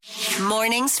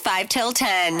Mornings 5 till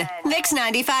 10. Mix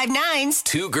 95.9's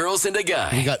Two Girls and a Guy.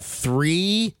 We got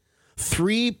three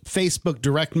Facebook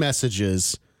direct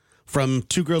messages from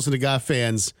Two Girls and a Guy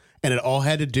fans, and it all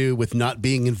had to do with not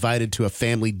being invited to a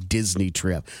family Disney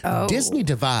trip. Oh. Disney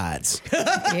divides.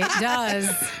 It does.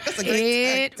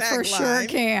 It for sure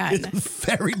can.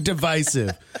 Very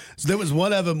divisive. So there was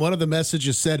one of them. One of the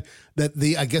messages said that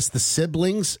I guess the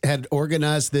siblings had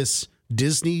organized this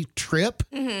Disney trip,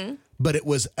 but it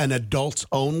was an adults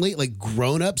only, like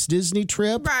grown-ups Disney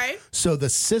trip. Right. So the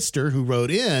sister who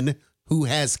wrote in, who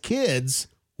has kids,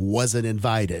 wasn't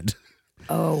invited.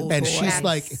 Oh, And boy. she's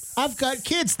like, I've got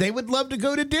kids. They would love to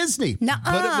go to Disney. Nuh-uh.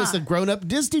 But it was a grown-up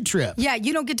Disney trip. Yeah,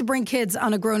 you don't get to bring kids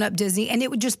on a grown-up Disney, and it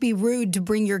would just be rude to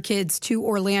bring your kids to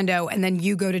Orlando and then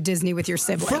you go to Disney with your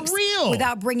siblings. For real.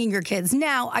 Without bringing your kids.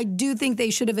 Now, I do think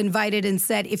they should have invited and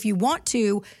said, if you want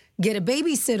to, get a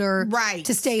babysitter Right.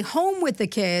 to stay home with the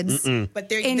kids. But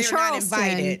they're in not Charleston.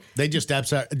 invited. They just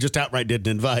outright didn't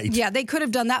invite. Yeah, they could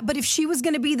have done that. But if she was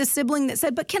going to be the sibling that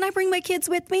said, but can I bring my kids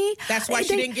with me? That's why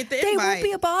she didn't get the They won't invite.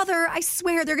 be a bother. I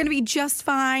swear they're going to be just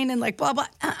fine and like blah, blah.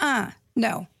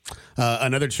 No.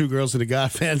 Another Two Girls and a Guy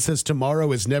fan says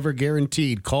tomorrow is never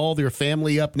guaranteed. Call their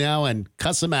family up now and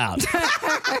cuss them out.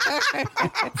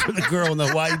 For the girl in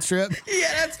the white strip.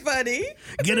 Yeah, that's funny.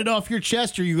 Get it off your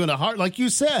chest or you're going to like you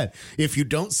said, if you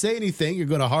don't say anything, you're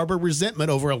going to harbor resentment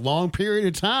over a long period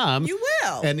of time. You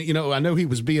will. And, I know he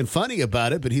was being funny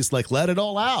about it, but he's like, let it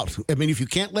all out. I mean, if you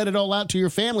can't let it all out to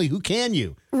your family, who can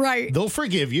you? Right. They'll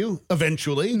forgive you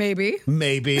eventually. Maybe.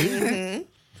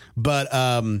 But,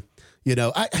 I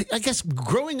guess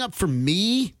growing up for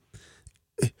me,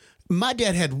 my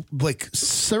dad had like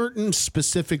certain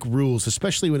specific rules,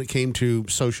 especially when it came to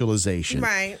socialization.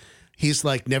 Right. He's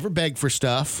like, never beg for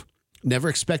stuff, never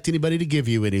expect anybody to give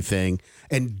you anything,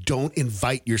 and don't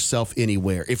invite yourself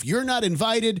anywhere. If you're not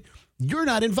invited, you're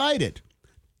not invited.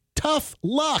 Tough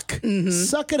luck.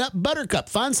 Suck it up, buttercup.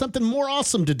 Find something more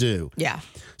awesome to do. Yeah.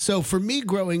 So for me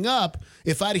growing up,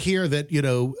 if I'd hear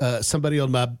that, somebody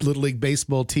on my Little League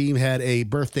baseball team had a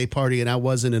birthday party and I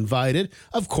wasn't invited,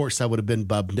 of course I would have been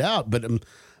bummed out.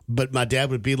 But my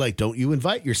dad would be like, don't you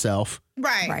invite yourself.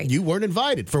 Right. You weren't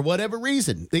invited for whatever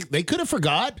reason. They could have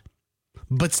forgot,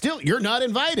 but still, you're not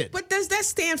invited. But does that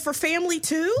stand for family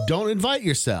too? Don't invite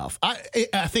yourself. I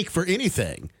think for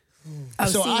anything.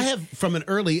 So I have, from an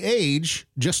early age,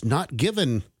 just not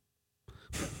given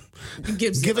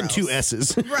two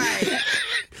S's. Right.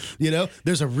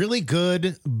 There's a really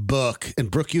good book, and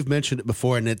Brooke, you've mentioned it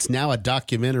before, and it's now a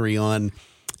documentary on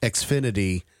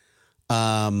Xfinity,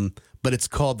 but it's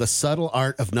called The Subtle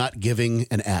Art of Not Giving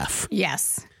an F.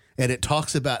 Yes. And it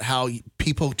talks about how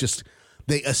people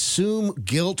they assume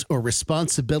guilt or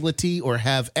responsibility or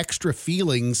have extra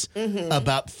feelings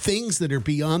about things that are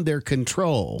beyond their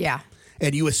control. Yeah.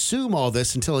 And you assume all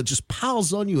this until it just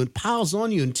piles on you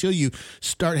until you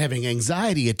start having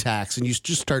anxiety attacks and you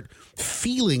just start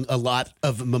feeling a lot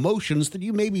of emotions that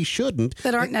you maybe shouldn't.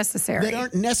 That aren't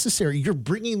necessary. You're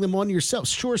bringing them on yourself.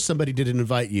 Sure, somebody didn't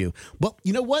invite you. Well,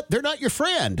 you know what? They're not your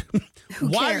friend.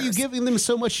 Why are you giving them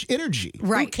so much energy?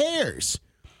 Right. Who cares?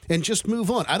 And just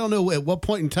move on. I don't know at what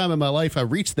point in time in my life I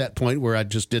reached that point where I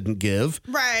just didn't give.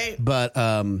 Right. But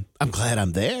I'm glad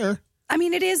I'm there. I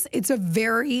mean, it's a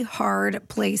very hard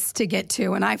place to get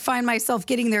to. And I find myself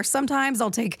getting there. Sometimes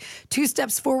I'll take 2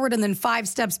 steps forward and then 5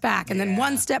 steps back and then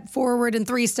 1 step forward and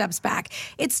 3 steps back.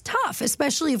 It's tough,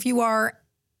 especially if you are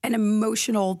an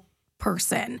emotional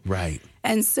person. Right.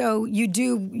 And so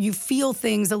you feel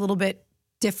things a little bit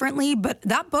differently, but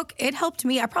that book, it helped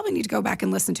me. I probably need to go back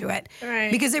and listen to it.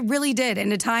 Right. Because it really did.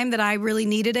 In a time that I really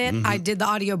needed it, I did the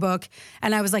audiobook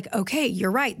and I was like, okay, you're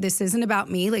right. This isn't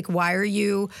about me. Like, why are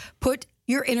you put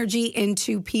your energy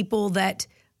into people that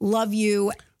love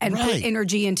you and put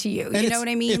energy into you? And you know what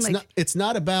I mean? It's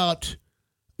not about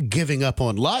giving up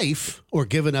on life or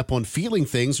giving up on feeling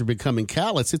things or becoming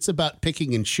callous. It's about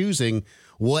picking and choosing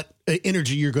what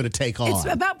energy you're going to take on. It's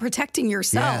about protecting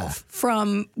yourself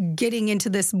from getting into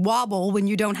this wobble when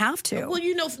you don't have to. Well,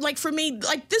 like for me,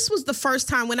 like this was the first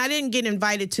time when I didn't get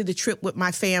invited to the trip with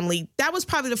my family. That was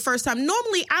probably the first time.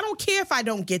 Normally, I don't care if I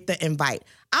don't get the invite.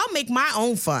 I'll make my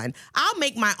own fun. I'll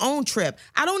make my own trip.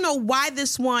 I don't know why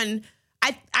this one...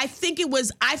 I think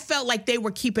I felt like they were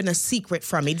keeping a secret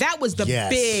from me. That was the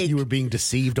big... you were being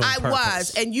deceived on purpose. I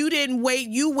was. And you didn't wait.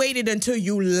 You waited until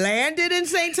you landed in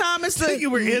St. Thomas. You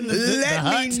were in the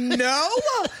Let me know.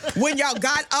 When y'all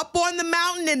got up on the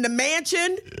mountain in the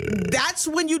mansion, that's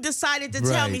when you decided to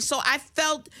tell me. So I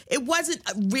felt it wasn't...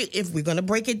 if we're going to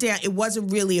break it down, it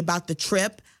wasn't really about the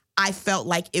trip. I felt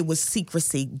like it was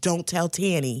secrecy. Don't tell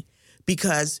Tanny.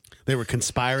 because They were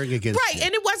conspiring against right, you.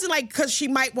 and it wasn't like because she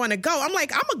might want to go. I'm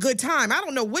like, I'm a good time. I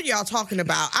don't know what y'all talking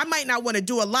about. I might not want to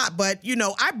do a lot, but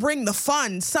I bring the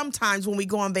fun sometimes when we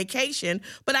go on vacation.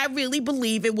 But I really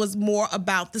believe it was more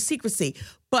about the secrecy.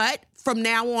 But from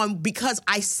now on, because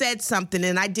I said something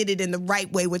and I did it in the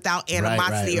right way without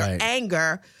animosity or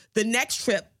anger, the next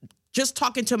trip, just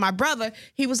talking to my brother,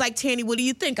 he was like, Tanny, what do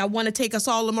you think? I want to take us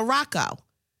all to Morocco.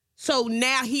 So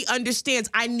now he understands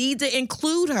I need to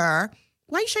include her.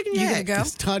 Why are you shaking your head?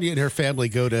 Because Tanya and her family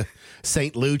go to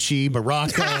St. Lucie,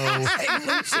 Morocco,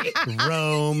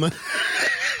 Rome.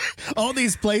 All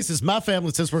these places. My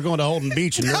family says we're going to Holden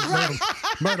Beach and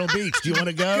Myrtle Beach. Do you want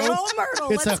to go? Go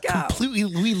Myrtle, It's let's go.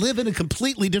 We live in a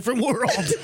completely different world.